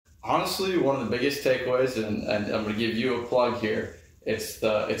Honestly, one of the biggest takeaways, and I'm going to give you a plug here, it's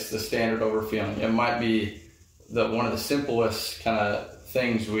the standard over feeling. It might be one of the simplest kind of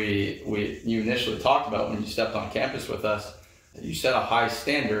things you initially talked about when you stepped on campus with us. You set a high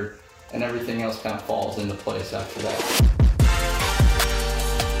standard, and everything else kind of falls into place after that.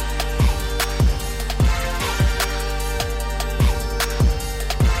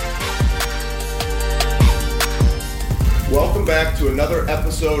 Welcome back to another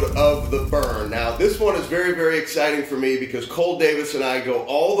episode of The Burn. Now, this one is very, very exciting for me because Cole Davis and I go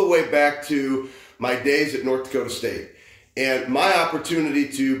all the way back to my days at North Dakota State. And my opportunity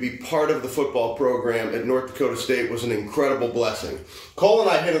to be part of the football program at North Dakota State was an incredible blessing. Cole and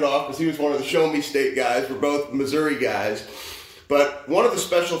I hit it off because he was one of the Show Me State guys. We're both Missouri guys. But one of the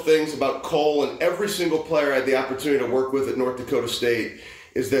special things about Cole and every single player I had the opportunity to work with at North Dakota State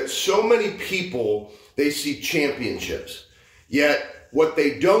is that so many people, they see championships. Yet what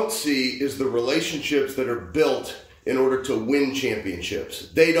they don't see is the relationships that are built in order to win championships.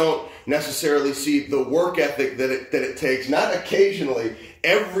 They don't necessarily see the work ethic that it takes, not occasionally,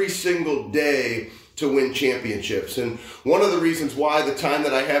 every single day to win championships. And one of the reasons why the time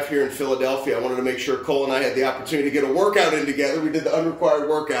that I have here in Philadelphia, I wanted to make sure Cole and I had the opportunity to get a workout in together. We did the unrequired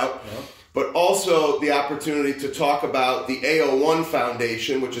workout. Yeah. But also the opportunity to talk about the AO1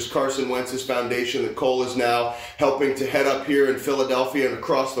 Foundation, which is Carson Wentz's foundation that Cole is now helping to head up here in Philadelphia and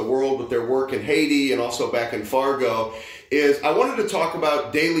across the world with their work in Haiti and also back in Fargo, is I wanted to talk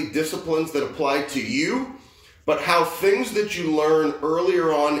about daily disciplines that apply to you, but how things that you learn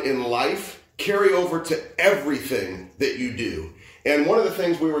earlier on in life carry over to everything that you do. And one of the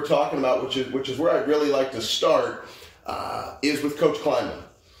things we were talking about, which is where I'd really like to start, is with Coach Klieman.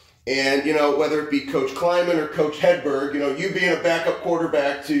 And, whether it be Coach Klieman or Coach Hedberg, you being a backup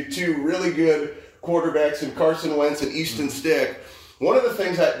quarterback to two really good quarterbacks in Carson Wentz and Easton Stick, one of the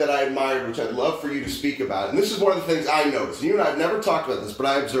things that I admired, which I'd love for you to speak about, and this is one of the things I noticed, you and I have never talked about this, but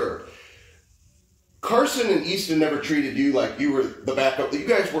I observed, Carson and Easton never treated you like you were the backup. You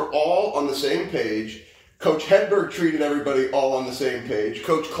guys were all on the same page. Coach Hedberg treated everybody all on the same page.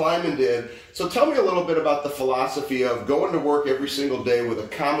 Coach Klieman did. So tell me a little bit about the philosophy of going to work every single day with a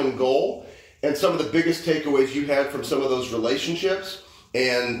common goal and some of the biggest takeaways you had from some of those relationships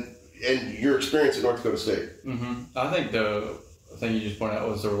and your experience at North Dakota State. Mm-hmm. I think the thing you just pointed out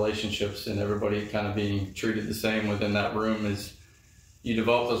was the relationships and everybody kind of being treated the same within that room. Is you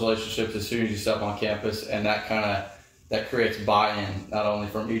develop those relationships as soon as you step on campus, and that creates buy-in, not only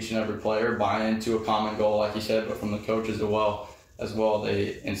from each and every player, buy-in to a common goal, like you said, but from the coaches as well.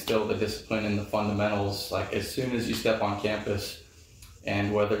 They instill the discipline and the fundamentals. Like as soon as you step on campus,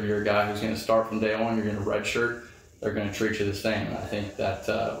 and whether you're a guy who's going to start from day one, you're going to redshirt, they're going to treat you the same. And I think that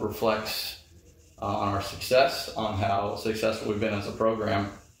reflects on our success, on how successful we've been as a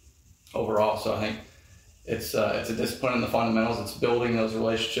program overall. So I think it's a discipline in the fundamentals. It's building those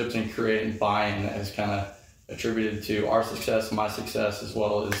relationships and creating buy-in that is kind of attributed to our success, my success, as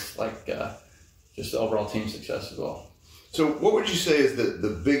well as just the overall team success as well. So what would you say is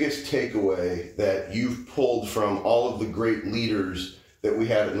the biggest takeaway that you've pulled from all of the great leaders that we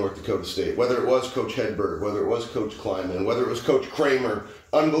had at North Dakota State? Whether it was Coach Hedberg, whether it was Coach Klieman, whether it was Coach Kramer.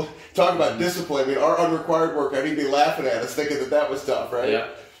 Talk about discipline. I mean, our unrequired work, I need to be laughing at us thinking that was tough, right? Yeah.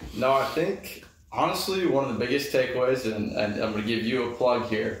 No, I think, honestly, one of the biggest takeaways, and I'm going to give you a plug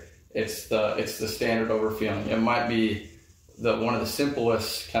here, it's the standard over feeling. It might be one of the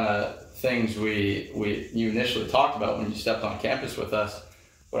simplest kind of things you initially talked about when you stepped on campus with us,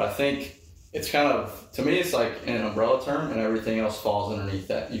 but I think it's kind of, to me, it's like an umbrella term, and everything else falls underneath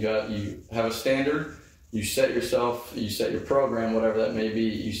that. You have a standard, you set your program, whatever that may be,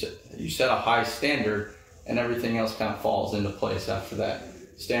 you set a high standard, and everything else kind of falls into place after that.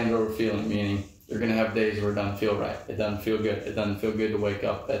 Standard over feeling, meaning you're going to have days where it doesn't feel right. It doesn't feel good. It doesn't feel good to wake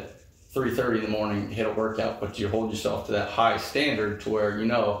up at 3:30 in the morning, hit a workout, but you hold yourself to that high standard to where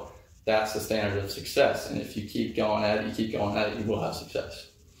that's the standard of success. And if you keep going at it, you will have success.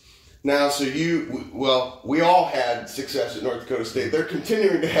 Now, so we all had success at North Dakota State. They're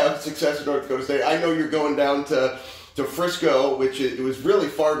continuing to have success at North Dakota State. I know you're going down to Frisco, it was really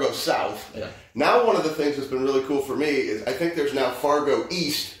Fargo South. Yeah. Now, one of the things that's been really cool for me is I think there's now Fargo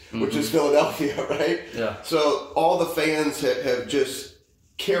East, which is Philadelphia, right? Yeah. So all the fans have just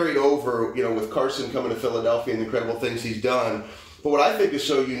carried over, with Carson coming to Philadelphia and the incredible things he's done. But what I think is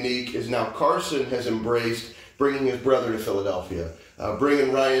so unique is now Carson has embraced bringing his brother to Philadelphia,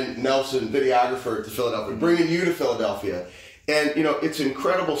 bringing Ryan Nelson, videographer, to Philadelphia, bringing you to Philadelphia. And, it's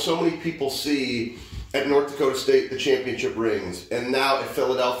incredible. So many people see at North Dakota State the championship rings, and now at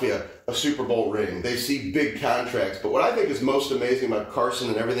Philadelphia a Super Bowl ring. They see big contracts. But what I think is most amazing about Carson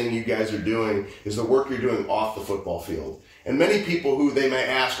and everything you guys are doing is the work you're doing off the football field. And many people who they may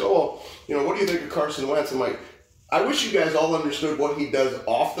ask, oh, well, what do you think of Carson Wentz? I'm like, I wish you guys all understood what he does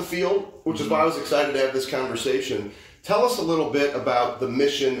off the field, which is why I was excited to have this conversation. Tell us a little bit about the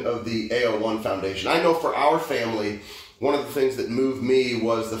mission of the AO1 Foundation. I know for our family, one of the things that moved me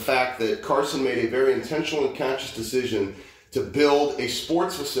was the fact that Carson made a very intentional and conscious decision to build a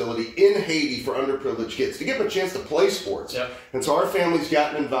sports facility in Haiti for underprivileged kids, to give them a chance to play sports. Yep. And so our family's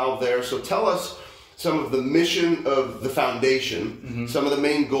gotten involved there. So tell us some of the mission of the foundation, some of the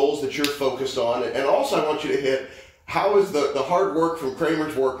main goals that you're focused on, and also I want you to hit how is the hard work from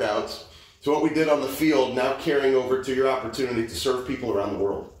Kramer's workouts to what we did on the field now carrying over to your opportunity to serve people around the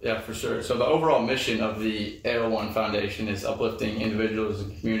world? Yeah, for sure. So the overall mission of the AO1 Foundation is uplifting individuals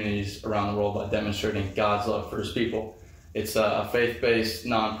and communities around the world by demonstrating God's love for his people. It's a faith-based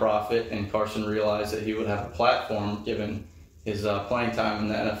nonprofit, and Carson realized that he would have a platform given his playing time in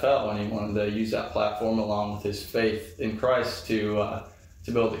the NFL, and he wanted to use that platform along with his faith in Christ to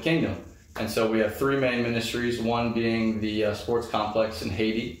build the kingdom. And so we have three main ministries, one being the sports complex in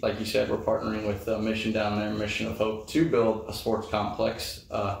Haiti. Like you said, we're partnering with Mission down there, Mission of Hope, to build a sports complex.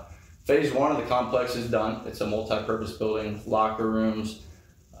 Phase one of the complex is done. It's a multi-purpose building with locker rooms,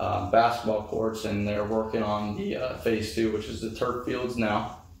 basketball courts, and they're working on the phase two, which is the turf fields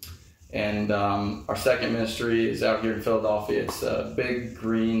now. And our second ministry is out here in Philadelphia. It's a big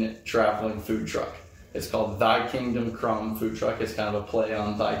green traveling food truck. It's called Thy Kingdom Crumb Food Truck. It's kind of a play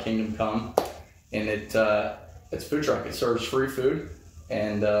on Thy Kingdom Come. And it's a food truck. It serves free food,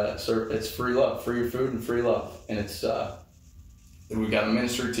 and it's free love, free food and free love. And it's we got a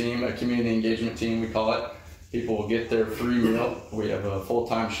ministry team, a community engagement team, we call it. People will get their free meal. We have a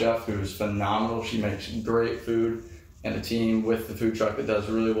full-time chef who's phenomenal. She makes great food, and a team with the food truck that does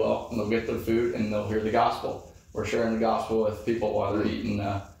really well. And they'll get their food and they'll hear the gospel. We're sharing the gospel with people while they're eating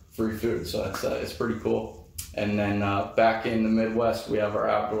free food, so it's pretty cool. And then back in the Midwest, we have our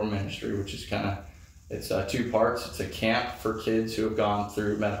outdoor ministry, which is it's two parts. It's a camp for kids who have gone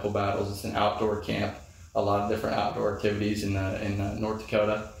through medical battles. It's an outdoor camp, a lot of different outdoor activities in North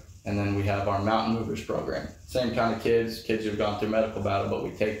Dakota. And then we have our Mountain Movers program. Same kind of kids who've gone through medical battle, but we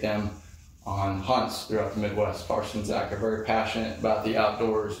take them on hunts throughout the Midwest. Carson and Zach are very passionate about the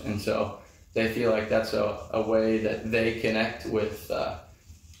outdoors, and so they feel like that's a way that they connect with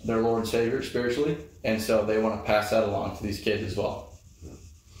their Lord and Savior spiritually, and so they want to pass that along to these kids as well.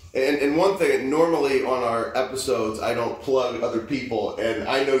 And one thing, normally on our episodes, I don't plug other people, and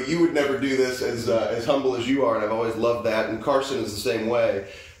I know you would never do this as humble as you are, and I've always loved that, and Carson is the same way.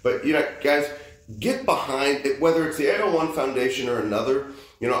 But, guys, get behind it, whether it's the AO1 Foundation or another.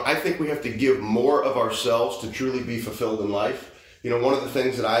 I think we have to give more of ourselves to truly be fulfilled in life. One of the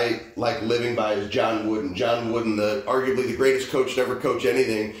things that I like living by is John Wooden. John Wooden, arguably the greatest coach to ever coach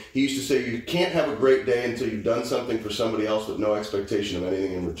anything, he used to say, you can't have a great day until you've done something for somebody else with no expectation of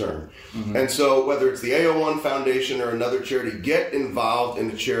anything in return. Mm-hmm. And so whether it's the AO1 Foundation or another charity, get involved in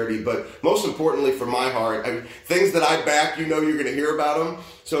the charity. But most importantly for my heart, things that I back, you're going to hear about them.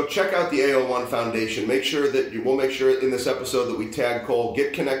 So check out the AO1 Foundation. We'll make sure in this episode that we tag Cole,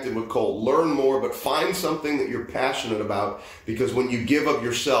 get connected with Cole, learn more, but find something that you're passionate about, because when you give of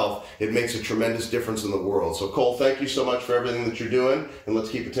yourself, it makes a tremendous difference in the world. So Cole, thank you so much for everything that you're doing, and let's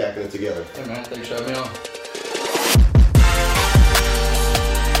keep attacking it together. Hey man, thanks for having me on.